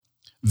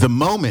The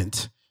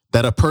moment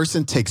that a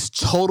person takes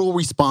total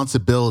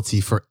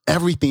responsibility for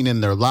everything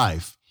in their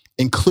life,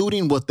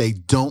 including what they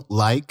don't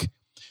like,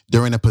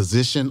 they're in a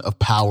position of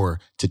power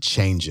to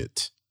change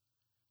it.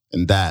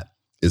 And that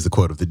is the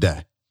quote of the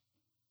day.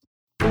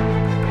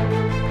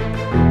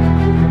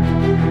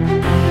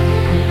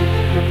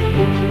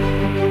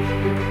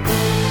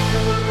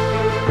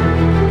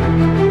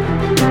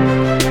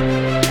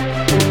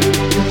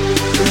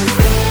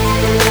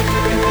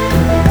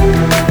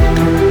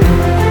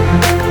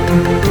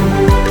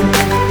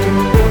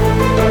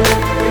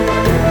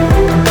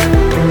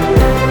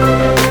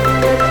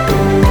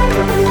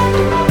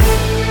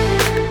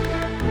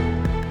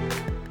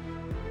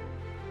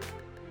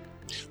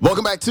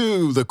 Welcome back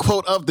to the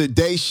Quote of the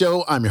Day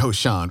show. I'm your host,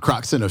 Sean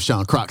Croxton of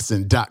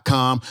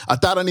SeanCroxton.com. I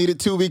thought I needed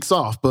 2 weeks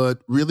off, but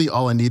really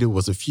all I needed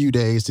was a few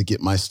days to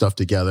get my stuff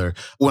together.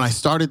 When I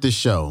started this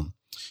show,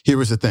 here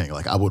was the thing.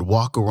 I would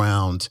walk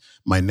around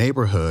my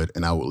neighborhood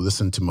and I would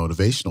listen to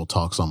motivational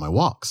talks on my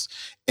walks.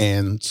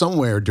 And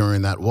somewhere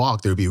during that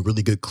walk, there would be a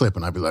really good clip.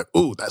 And I'd be like,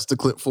 oh, that's the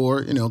clip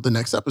for, the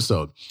next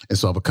episode. And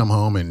so I would come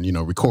home and,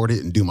 record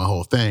it and do my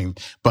whole thing.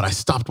 But I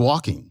stopped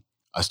walking.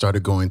 I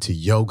started going to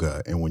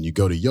yoga. And when you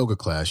go to yoga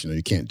class,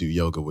 you can't do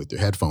yoga with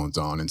your headphones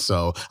on. And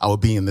so I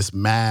would be in this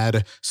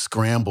mad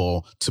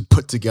scramble to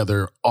put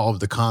together all of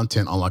the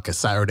content on a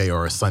Saturday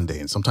or a Sunday.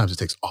 And sometimes it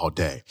takes all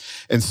day.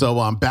 And so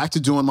I'm back to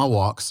doing my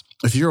walks.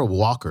 If you're a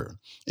walker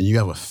and you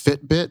have a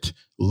Fitbit,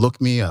 look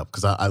me up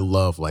because I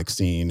love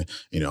seeing,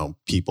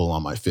 people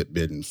on my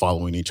Fitbit and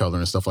following each other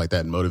and stuff like that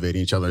and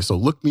motivating each other. So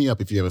look me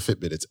up if you have a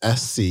Fitbit. It's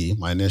SC,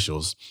 my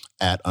initials,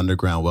 at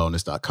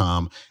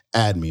undergroundwellness.com.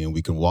 Add me and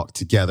we can walk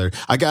together.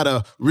 I got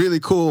a really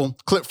cool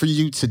clip for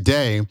you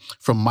today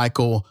from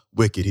Michael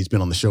Wickett. He's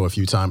been on the show a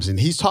few times and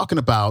he's talking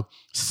about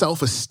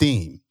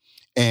self-esteem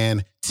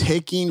and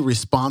taking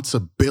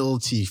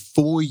responsibility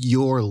for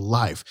your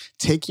life,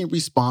 taking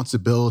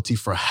responsibility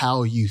for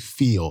how you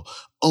feel,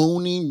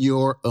 owning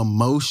your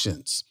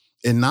emotions,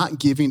 and not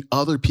giving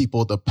other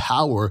people the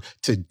power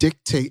to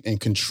dictate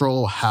and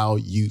control how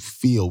you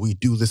feel. We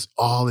do this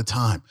all the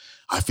time.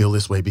 I feel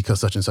this way because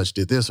such and such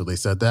did this or they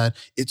said that.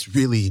 It's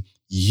really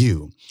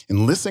you.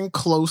 And listen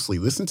closely.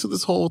 Listen to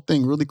this whole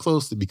thing really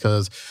closely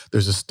because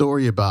there's a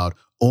story about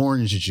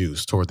orange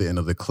juice toward the end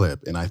of the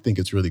clip. And I think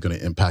it's really going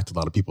to impact a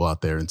lot of people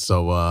out there. And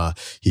so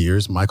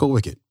here's Michael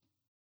Wickett.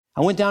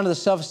 I went down to the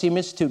Self-Esteem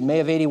Institute in May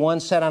of '81,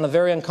 sat on a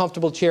very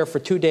uncomfortable chair for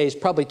 2 days,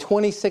 probably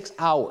 26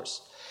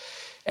 hours.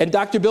 And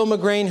Dr. Bill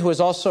McGrain, who is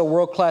also a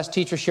world-class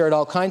teacher, shared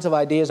all kinds of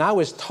ideas. I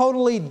was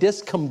totally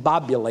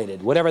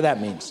discombobulated, whatever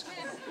that means.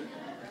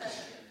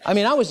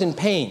 I was in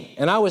pain,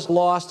 and I was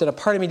lost, and a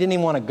part of me didn't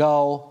even want to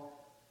go.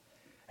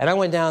 And I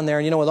went down there,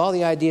 and with all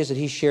the ideas that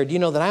he shared,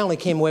 that I only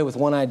came away with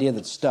one idea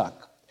that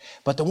stuck.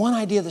 But the one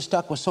idea that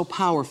stuck was so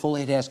powerful,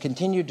 it has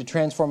continued to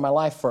transform my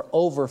life for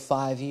over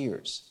 5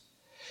 years.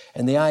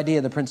 And the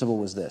idea, the principle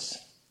was this.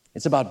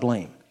 It's about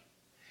blame.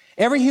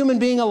 Every human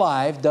being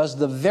alive does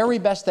the very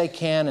best they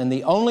can, and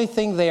the only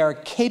thing they are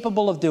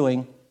capable of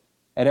doing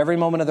at every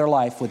moment of their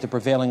life with the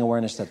prevailing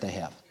awareness that they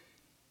have.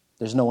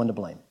 There's no one to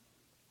blame.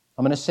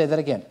 I'm going to say that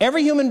again.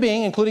 Every human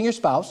being, including your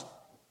spouse,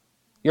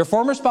 your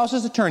former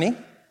spouse's attorney,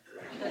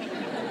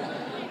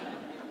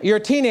 your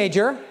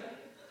teenager,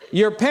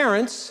 your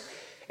parents,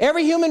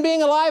 every human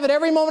being alive at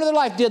every moment of their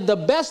life did the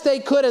best they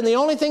could and the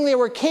only thing they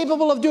were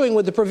capable of doing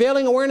with the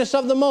prevailing awareness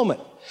of the moment.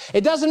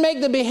 It doesn't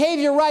make the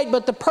behavior right,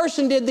 but the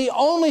person did the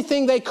only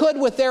thing they could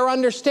with their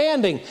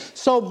understanding.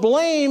 So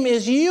blame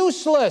is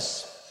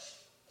useless.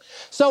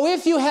 So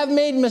if you have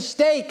made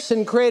mistakes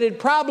and created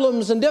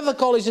problems and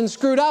difficulties and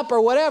screwed up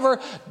or whatever,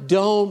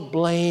 don't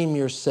blame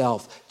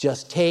yourself.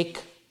 Just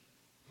take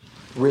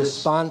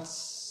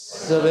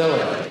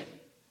responsibility.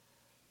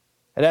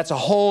 And that's a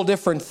whole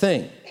different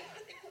thing.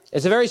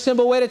 It's a very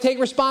simple way to take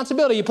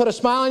responsibility. You put a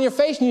smile on your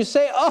face and you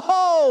say,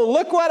 oh,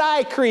 look what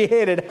I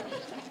created.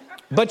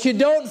 But you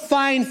don't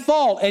find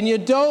fault and you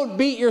don't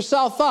beat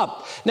yourself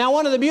up. Now,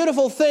 one of the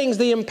beautiful things,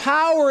 the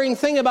empowering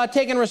thing about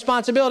taking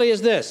responsibility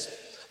is this.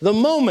 The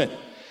moment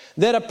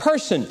that a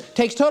person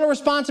takes total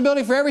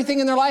responsibility for everything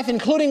in their life,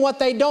 including what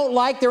they don't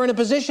like, they're in a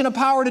position of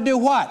power to do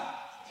what?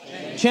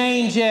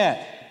 Change it.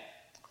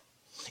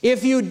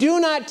 If you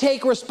do not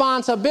take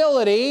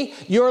responsibility,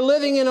 you're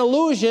living in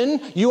illusion,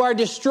 you are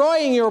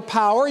destroying your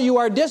power, you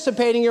are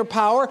dissipating your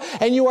power,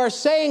 and you are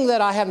saying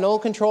that I have no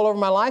control over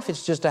my life,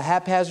 it's just a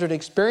haphazard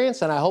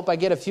experience, and I hope I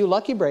get a few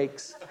lucky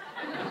breaks.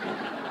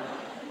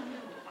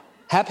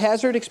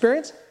 Haphazard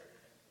experience?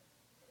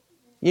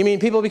 You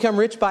mean people become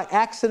rich by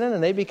accident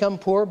and they become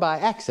poor by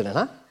accident,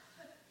 huh?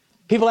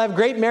 People have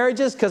great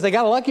marriages because they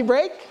got a lucky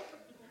break?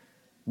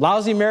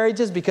 Lousy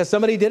marriages because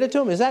somebody did it to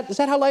them? Is that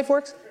how life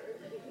works?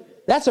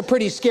 That's a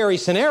pretty scary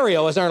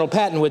scenario, as Arnold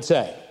Patton would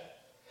say.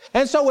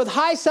 And so with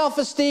high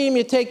self-esteem,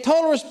 you take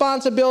total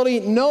responsibility,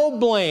 no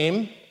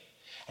blame,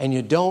 and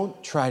you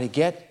don't try to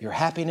get your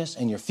happiness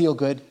and your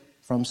feel-good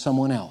from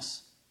someone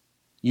else.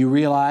 You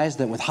realize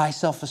that with high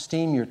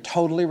self-esteem, you're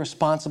totally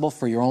responsible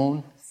for your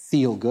own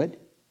feel-good.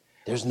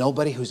 There's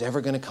nobody who's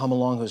ever going to come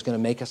along who's going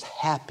to make us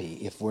happy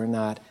if we're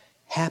not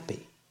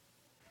happy.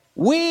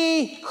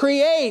 We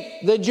create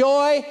the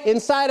joy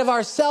inside of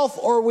ourselves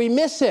or we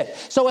miss it.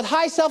 So with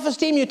high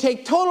self-esteem, you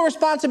take total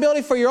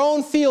responsibility for your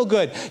own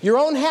feel-good, your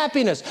own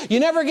happiness. You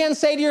never again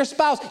say to your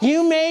spouse,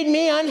 you made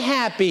me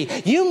unhappy.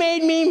 You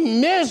made me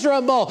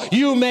miserable.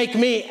 You make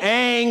me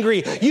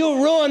angry.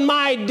 You ruined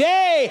my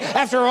day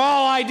after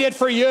all I did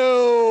for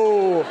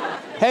you.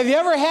 Have you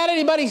ever had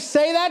anybody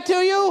say that to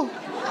you?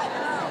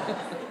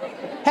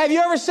 Have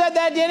you ever said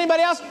that to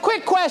anybody else?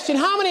 Quick question.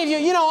 How many of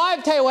you, I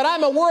tell you what,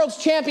 I'm a world's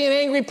champion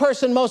angry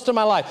person most of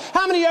my life.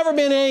 How many of you ever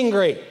been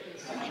angry?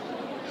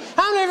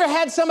 How many of you ever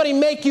had somebody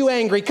make you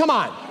angry? Come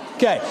on.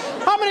 Okay.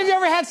 How many of you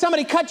ever had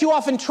somebody cut you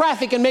off in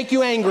traffic and make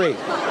you angry?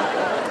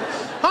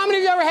 How many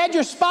of you ever had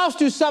your spouse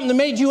do something that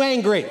made you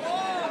angry?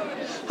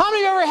 How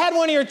many of you ever had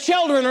one of your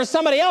children or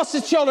somebody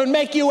else's children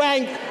make you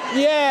angry?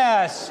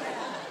 Yes.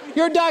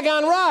 You're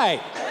doggone right.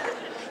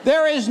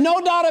 There is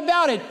no doubt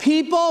about it.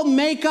 People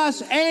make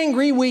us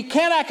angry. We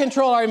cannot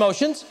control our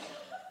emotions.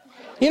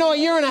 A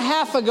year and a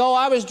half ago,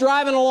 I was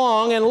driving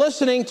along and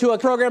listening to a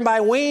program by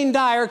Wayne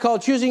Dyer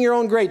called Choosing Your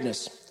Own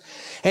Greatness.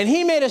 And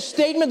he made a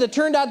statement that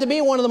turned out to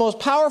be one of the most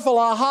powerful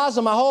ahas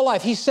of my whole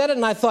life. He said it,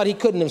 and I thought he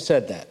couldn't have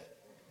said that.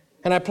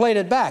 And I played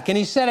it back, and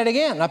he said it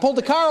again. I pulled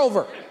the car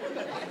over.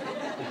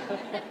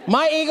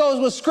 My ego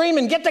was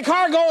screaming, get the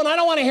car going, I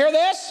don't want to hear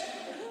this.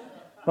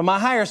 But my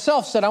higher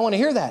self said, I want to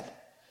hear that.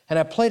 And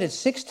I played it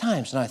 6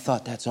 times, and I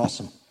thought, that's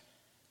awesome.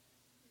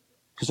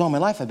 Because all my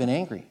life I've been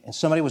angry, and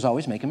somebody was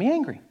always making me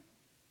angry.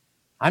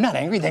 I'm not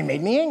angry, they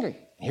made me angry.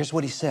 And here's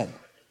what he said.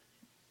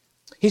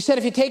 He said,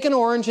 if you take an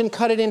orange and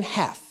cut it in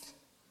half,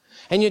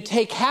 and you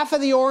take half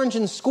of the orange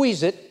and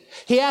squeeze it,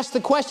 he asked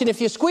the question,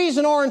 if you squeeze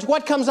an orange,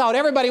 what comes out?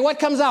 Everybody, what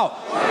comes out?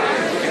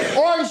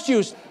 Orange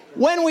juice.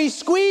 When we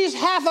squeeze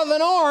half of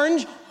an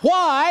orange,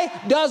 why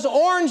does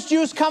orange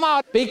juice come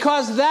out?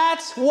 Because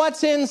that's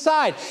what's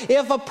inside.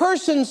 If a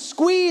person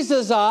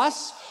squeezes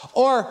us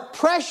or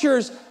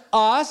pressures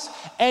us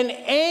and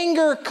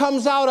anger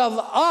comes out of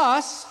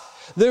us,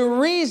 the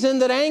reason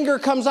that anger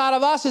comes out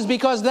of us is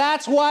because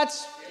that's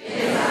what's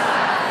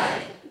inside.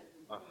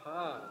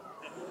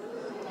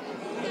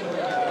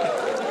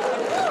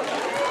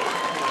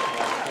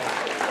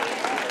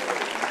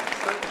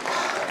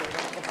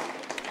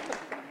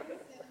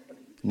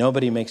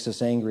 Nobody makes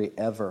us angry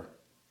ever.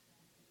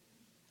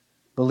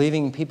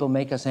 Believing people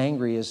make us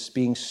angry is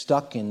being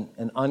stuck in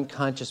an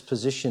unconscious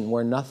position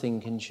where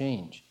nothing can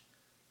change.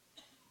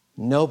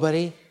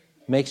 Nobody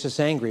makes us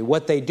angry.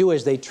 What they do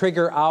is they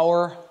trigger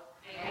our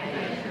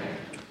anger.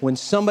 When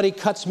somebody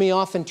cuts me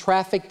off in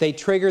traffic, they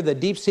trigger the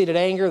deep-seated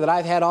anger that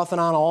I've had off and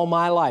on all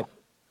my life.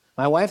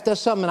 My wife does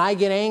something and I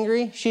get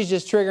angry, she's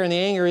just triggering the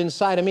anger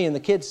inside of me, and the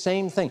kids,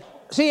 same thing.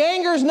 See,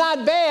 anger's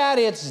not bad,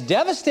 it's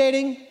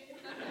devastating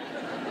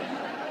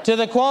to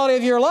the quality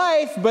of your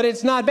life, but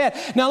it's not bad.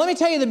 Now, let me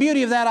tell you the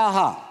beauty of that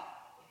aha.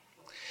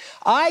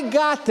 I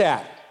got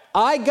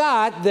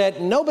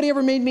that nobody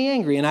ever made me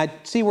angry. And I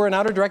see we're an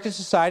outer-directed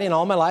society, and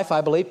all my life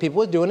I believe people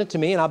were doing it to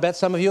me, and I'll bet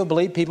some of you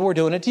believe people were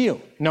doing it to you.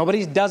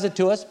 Nobody does it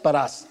to us but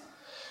us.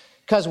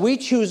 Because we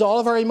choose all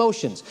of our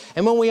emotions.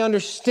 And when we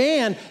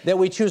understand that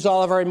we choose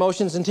all of our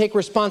emotions and take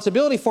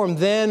responsibility for them,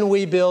 then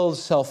we build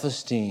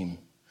self-esteem.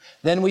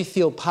 Then we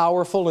feel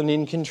powerful and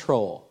in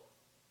control.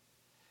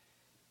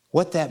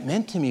 What that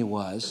meant to me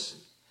was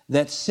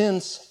that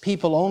since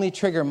people only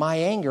trigger my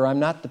anger, I'm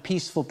not the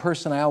peaceful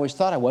person I always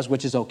thought I was,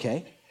 which is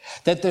okay.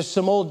 That there's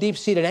some old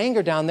deep-seated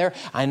anger down there.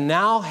 I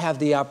now have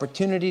the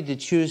opportunity to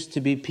choose to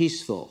be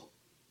peaceful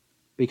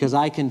because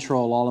I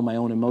control all of my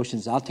own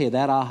emotions. I'll tell you,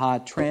 that aha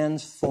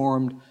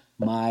transformed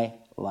my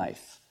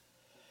life.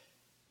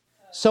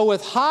 So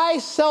with high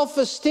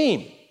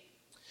self-esteem,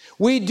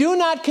 we do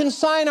not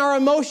consign our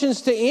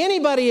emotions to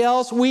anybody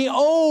else. We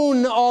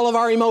own all of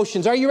our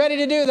emotions. Are you ready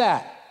to do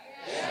that?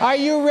 Are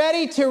you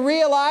ready to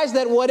realize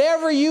that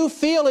whatever you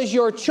feel is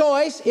your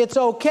choice? It's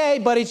okay,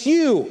 but it's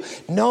you.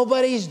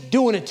 Nobody's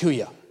doing it to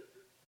you.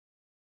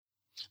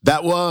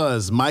 That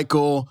was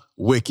Michael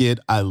Wickett.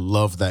 I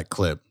love that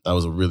clip. That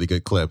was a really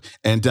good clip.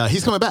 And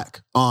he's coming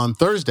back on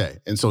Thursday.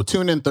 And so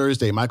tune in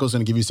Thursday. Michael's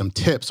going to give you some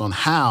tips on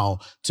how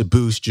to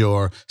boost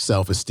your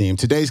self-esteem.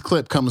 Today's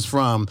clip comes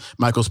from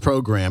Michael's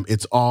program,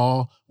 It's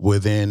All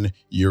Within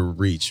Your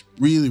Reach.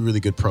 Really, really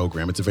good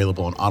program. It's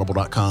available on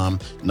audible.com,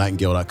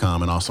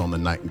 nightingale.com, and also on the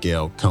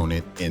Nightingale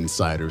Conant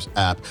Insiders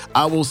app.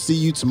 I will see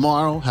you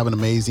tomorrow. Have an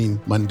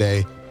amazing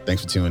Monday.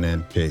 Thanks for tuning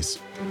in. Peace.